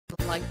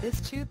Like this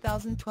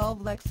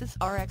 2012 Lexus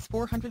RX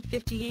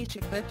 450h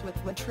equipped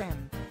with wood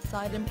trim,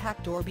 side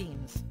impact door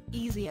beams,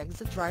 easy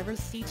exit driver's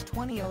seat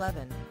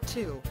 2011,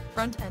 2,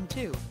 front and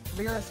 2,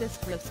 rear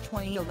assist grips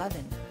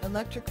 2011,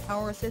 electric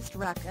power assist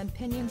rack and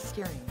pinion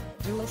steering,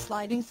 dual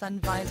sliding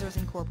sun visors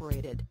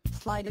incorporated,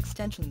 slide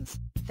extensions,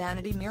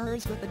 vanity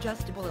mirrors with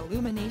adjustable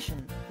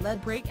illumination,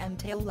 LED brake and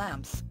tail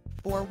lamps,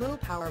 4-wheel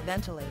power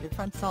ventilated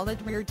front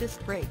solid rear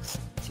disc brakes,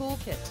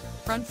 toolkit,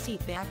 front seat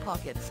back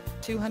pockets,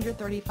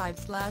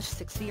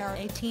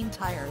 235/6CR18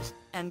 tires,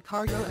 and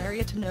cargo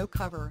area tonneau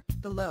cover.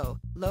 The low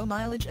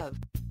mileage of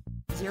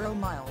 0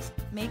 miles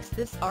makes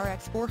this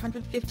RX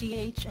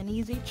 450h an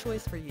easy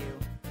choice for you.